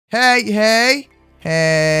Hey,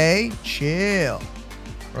 chill.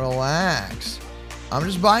 Relax. I'm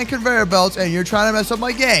just buying conveyor belts and you're trying to mess up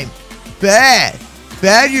my game. Bad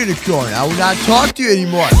unicorn. I will not talk to you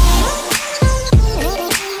anymore.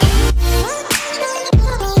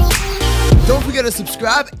 Don't forget to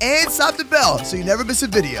subscribe and slap the bell so you never miss a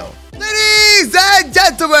video. Ladies and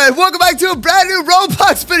gentlemen, welcome back to a brand new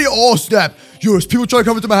Roblox video. Oh, snap. Yours, people trying to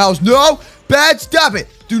come into my house. No, bad, stop it.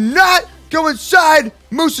 Do not go inside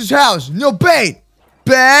Moose's house. No, bait.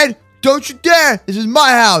 Bad, don't you dare. This is my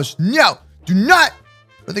house. No, do not.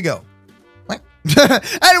 Where'd they go? What?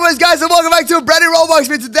 Anyways, guys, and welcome back to a brand new Roblox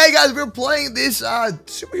video. Today, guys, we're playing this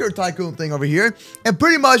superhero tycoon thing over here. And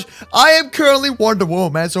pretty much, I am currently Wonder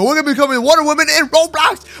Woman, man. So we're going to be becoming Wonder Woman in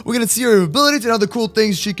Roblox. We're going to see her abilities and other cool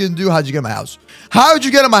things she can do. How'd you get in my house? How'd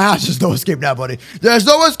you get in my house? There's no escape now, buddy. There's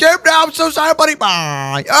no escape now. I'm so sorry, buddy.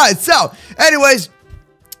 Bye. All right, so, anyways.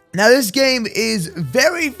 Now, this game is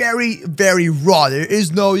very raw. There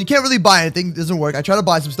is no, you can't really buy anything. It doesn't work. I tried to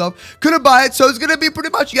buy some stuff. Couldn't buy it. So it's going to be pretty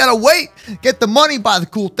much, you got to wait, get the money, buy the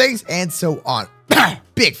cool things, and so on.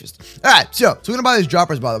 Big fist. All right. So we're going to buy these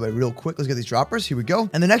droppers, by the way, real quick. Let's get these droppers. Here we go.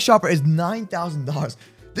 And the next dropper is $9,000.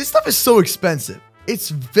 This stuff is so expensive. It's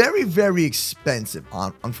very expensive,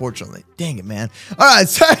 unfortunately. Dang it, man. All right,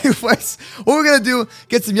 so anyways, what we're going to do,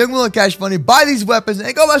 get some Young Will and Cash money, buy these weapons,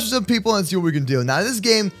 and go mess with some people and see what we can do. Now, in this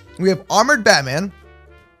game, we have Armored Batman,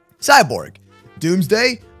 Cyborg,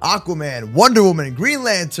 Doomsday, Aquaman, Wonder Woman, Green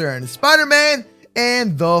Lantern, Spider-Man,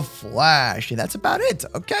 and The Flash. And that's about it.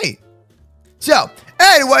 Okay. So,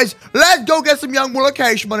 anyways, let's go get some Young Will and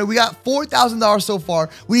Cash money. We got $4,000 so far.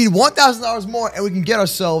 We need $1,000 more, and we can get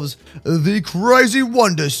ourselves the crazy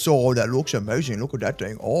Wonder Sword. That looks amazing. Look at that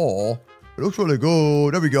thing. Oh, it looks really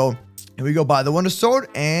good. There we go. Here we go. Buy the Wonder Sword,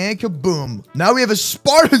 and kaboom. Now we have a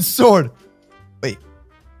Spartan Sword. Wait.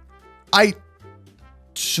 I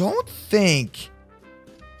don't think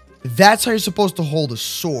that's how you're supposed to hold a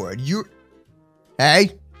sword.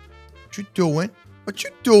 Hey, what you doing? What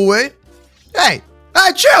you doing? Hey,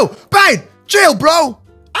 chill, Bane, chill, bro.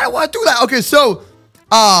 I don't want to do that. Okay, so,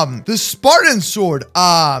 the Spartan sword,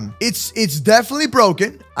 it's definitely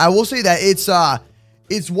broken. I will say that it's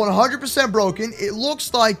 100% broken. It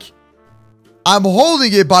looks like I'm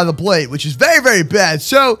holding it by the blade, which is very bad.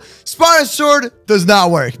 So, Spartan sword does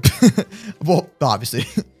not work. Well, obviously.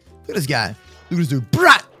 Look at this guy. Look at this dude.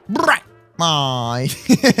 Brat. My.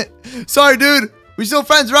 Sorry, dude. We still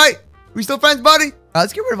friends, right? We still friends, buddy?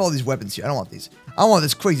 Let's get rid of all these weapons here. I don't want these. I want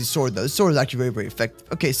this crazy sword, though. This sword is actually very effective.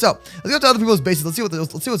 Okay, so let's go to other people's bases. Let's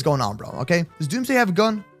see what's going on, bro. Okay, does Doomsday have a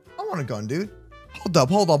gun? I want a gun, dude. Hold up.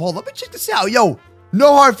 Let me check this out, yo.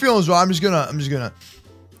 No hard feelings, bro. I'm just gonna.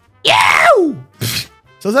 Yow!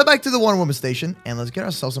 So let's head back to the Wonder Woman station and let's get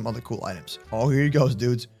ourselves some other cool items. Oh, here he goes,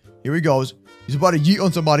 dudes. Here he goes. He's about to yeet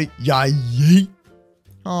on somebody. Yeah, yeet.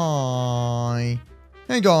 Hi.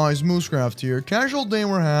 Hey guys, MooseCraft here. Casual day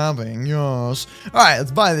we're having, yes. Alright,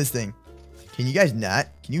 let's buy this thing. Can you guys not?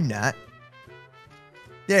 Can you not?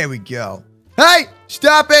 There we go. Hey!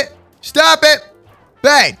 Stop it! Stop it!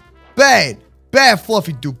 Bade! Bad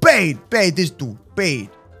fluffy dude. Bade this dude. Bade.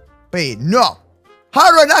 No!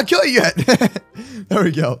 How do I not kill you yet? There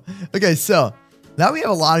we go. Okay, so now we have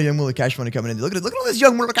a lot of Young Will and Cash money coming in. Look at all this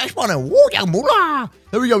Young Will and Cash money. Whoa, Young Moolah!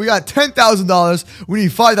 There we go. We got $10,000. We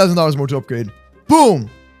need $5,000 more to upgrade. Boom!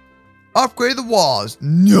 Upgrade the walls.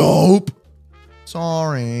 Nope.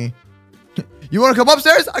 Sorry. You want to come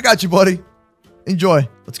upstairs? I got you, buddy. Enjoy.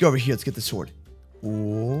 Let's go over here. Let's get the sword.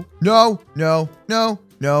 Ooh. No.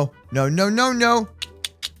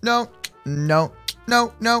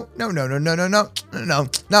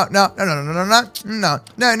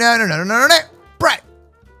 Brett.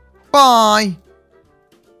 Bye.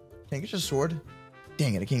 Can't get your sword.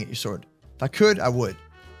 Dang it, I can't get your sword. If I could, I would.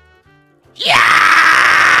 Yeah!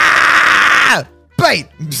 Bait!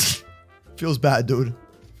 Feels bad, dude.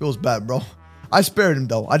 Feels bad, bro. I spared him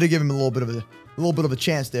though. I did give him a little bit of a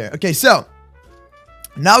chance there. Okay, so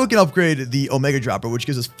now we can upgrade the Omega Dropper, which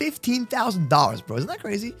gives us $15,000, bro. Isn't that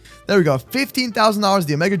crazy? There we go. $15,000,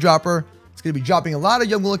 the Omega Dropper. It's going to be dropping a lot of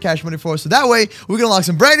Young Will and Cash money for us. So that way, we can unlock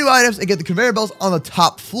some brand new items and get the conveyor belts on the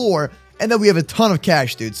top floor. And then we have a ton of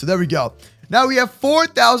cash, dude. So there we go. Now we have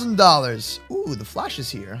 $4,000. Ooh, the Flash is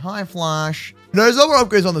here. Hi, Flash. Now, there's no more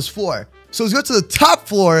upgrades on this floor. So let's go to the top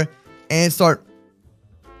floor and start.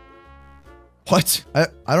 What? I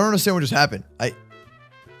don't understand what just happened. I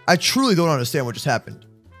truly don't understand what just happened.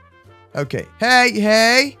 Okay.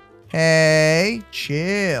 Hey,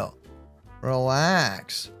 chill.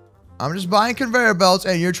 Relax. I'm just buying conveyor belts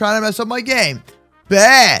and you're trying to mess up my game.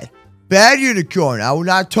 Bad unicorn. I will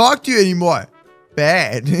not talk to you anymore.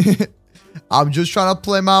 Bad. I'm just trying to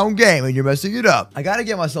play my own game and you're messing it up. I gotta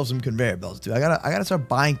get myself some conveyor belts, dude. I gotta start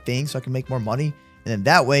buying things so I can make more money. And then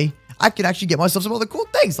that way, I can actually get myself some other cool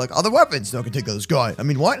things, like other weapons. No, I can take this guy. I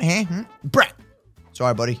mean, what? Huh? Brett.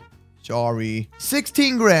 Sorry, buddy. Sorry.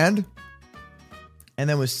 16 grand. And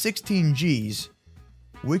then with 16 G's,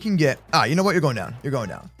 we can get... Ah, you know what? You're going down. You're going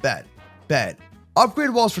down. Bad. Bad. Upgrade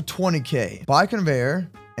walls for 20K. Buy conveyor.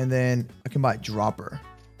 And then I can buy dropper.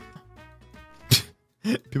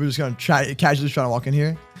 People just kind of casually trying to walk in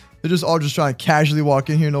here. They're just all just trying to casually walk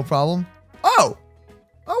in here. No problem. Oh.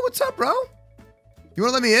 Oh, what's up, bro? You want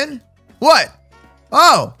to let me in? What?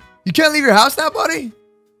 Oh. You can't leave your house now, buddy?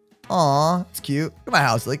 Aw. It's cute. Look at my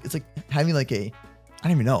house. Like, it's like having like a... I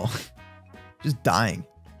don't even know. Just dying.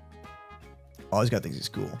 Oh, this guy thinks he's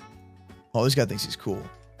cool. Oh, this guy thinks he's cool.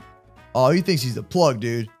 Oh, he thinks he's the plug,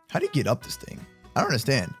 dude. How do you get up this thing? I don't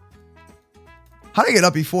understand. How did I get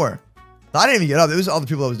up before? No, I didn't even get up. It was all the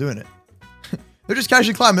people that was doing it. They're just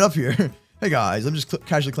casually climbing up here. Hey, guys. I'm just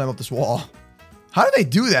casually climbing up this wall. How do they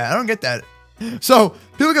do that? I don't get that. So,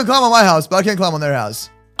 people can climb on my house, but I can't climb on their house.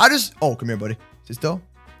 I just... Oh, come here, buddy. Sit still.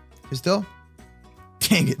 Sit still.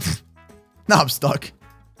 Dang it. Now I'm stuck.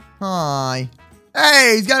 Hi.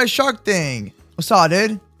 Hey, he's got a shark thing. What's up,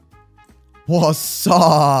 dude? What's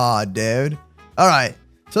up, dude? All right.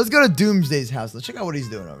 So let's go to Doomsday's house. Let's check out what he's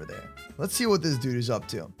doing over there. Let's see what this dude is up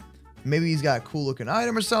to. Maybe he's got a cool looking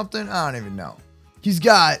item or something. I don't even know. He's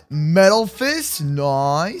got metal fists.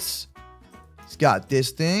 Nice. He's got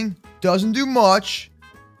this thing. Doesn't do much,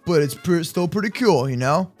 but it's still pretty cool, you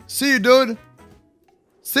know? See you, dude.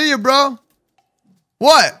 See you, bro.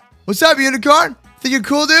 What? What's up, unicorn? Think you're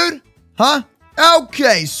cool, dude? Huh?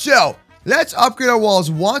 Okay, so let's upgrade our walls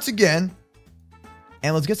once again.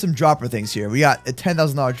 And let's get some dropper things here. We got a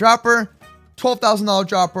 $10,000 dropper, $12,000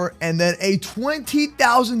 dropper, and then a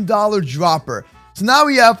 $20,000 dropper. So now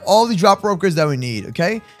we have all the dropper upgrades that we need,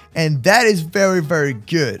 okay? And that is very, very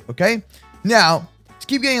good, okay? Now, let's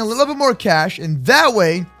keep getting a little bit more cash, and that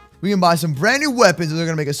way, we can buy some brand new weapons that are going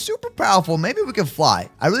to make us super powerful. Maybe we can fly.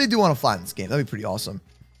 I really do want to fly in this game. That'd be pretty awesome.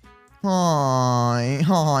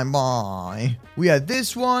 Hi, bye. We have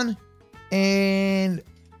this one, and...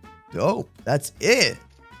 Oh, that's it.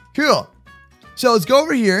 Cool. So let's go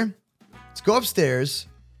over here. Let's go upstairs.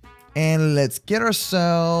 And let's get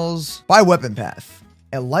ourselves... Buy weapon path.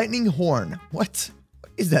 A lightning horn. What?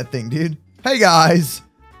 What is that thing, dude? Hey, guys.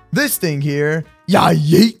 This thing here. Yeah,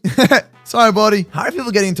 yeet. Sorry, buddy. How are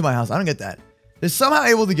people getting into my house? I don't get that. They're somehow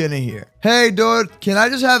able to get in here. Hey, dude. Can I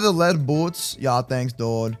just have the lead boots? Yeah, thanks,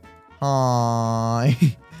 dude. Hi.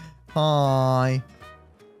 Hi.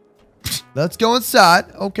 Let's go inside.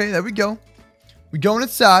 Okay, there we go. We're going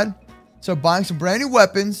inside. So buying some brand new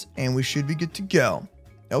weapons, and we should be good to go.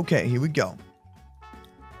 Okay, here we go.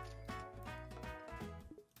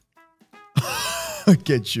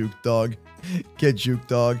 Get juked, dog. Get juked,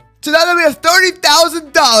 dog. So now that we have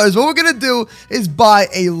 $30,000, what we're going to do is buy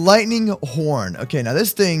a lightning horn. Okay, now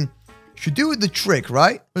this thing should do the trick,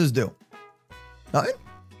 right? What does it do? Nothing?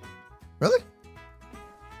 Really?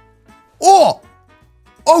 Oh!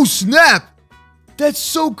 Oh, snap! That's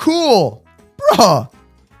so cool! Bruh!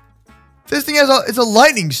 This thing has it's a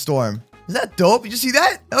lightning storm. Is that dope? Did you see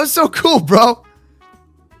that? That was so cool, bro.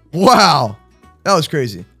 Wow. That was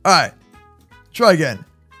crazy. Alright. Try again.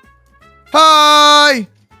 Hi!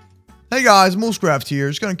 Hey guys, MooseCraft here.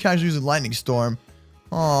 Just gonna casually use a lightning storm.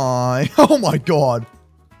 Hi. Oh my god.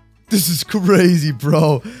 This is crazy,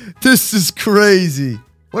 bro. This is crazy.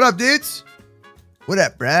 What up, dudes? What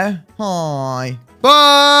up, bruh? Hi.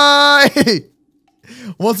 Bye!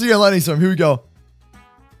 Once again, lightning storm. Here we go.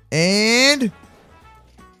 And...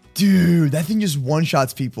 Dude, that thing just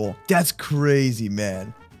one-shots people. That's crazy,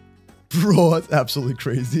 man. Bro, that's absolutely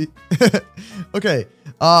crazy. Okay.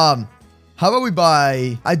 How about we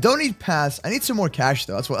buy... I don't need pass. I need some more cash,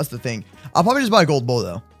 though. That's the thing. I'll probably just buy a gold bow,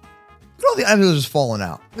 though. Look at all the items that are just falling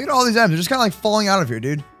out. Look at all these items. They're just kind of like falling out of here,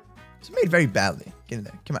 dude. It's made very badly. Get in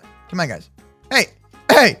there. Come on. Come on, guys. Hey.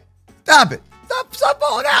 Hey. Stop it. Stop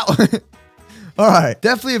falling out. All right.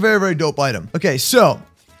 Definitely a very, very dope item. Okay, so...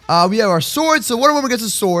 we have our sword. So Wonder Woman gets a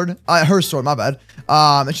sword. Her sword, my bad.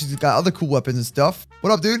 And she's got other cool weapons and stuff.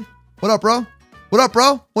 What up, dude? What up, bro? What up,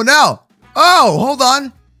 bro? What now? Oh, hold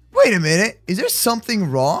on. Wait a minute. Is there something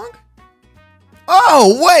wrong?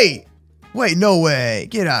 Oh, wait. Wait, no way.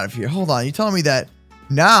 Get out of here. Hold on. You telling me that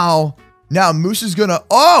now Moose is gonna...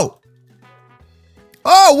 Oh!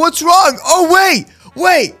 Oh, what's wrong? Oh, wait.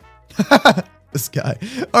 Wait. This guy.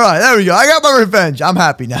 All right, there we go. I got my revenge. I'm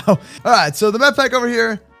happy now. All right, so the med pack over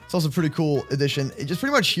here. It's also a pretty cool addition. It just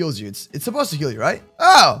pretty much heals you. It's supposed to heal you, right?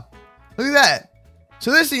 Oh, look at that.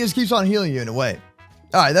 So this thing just keeps on healing you in a way.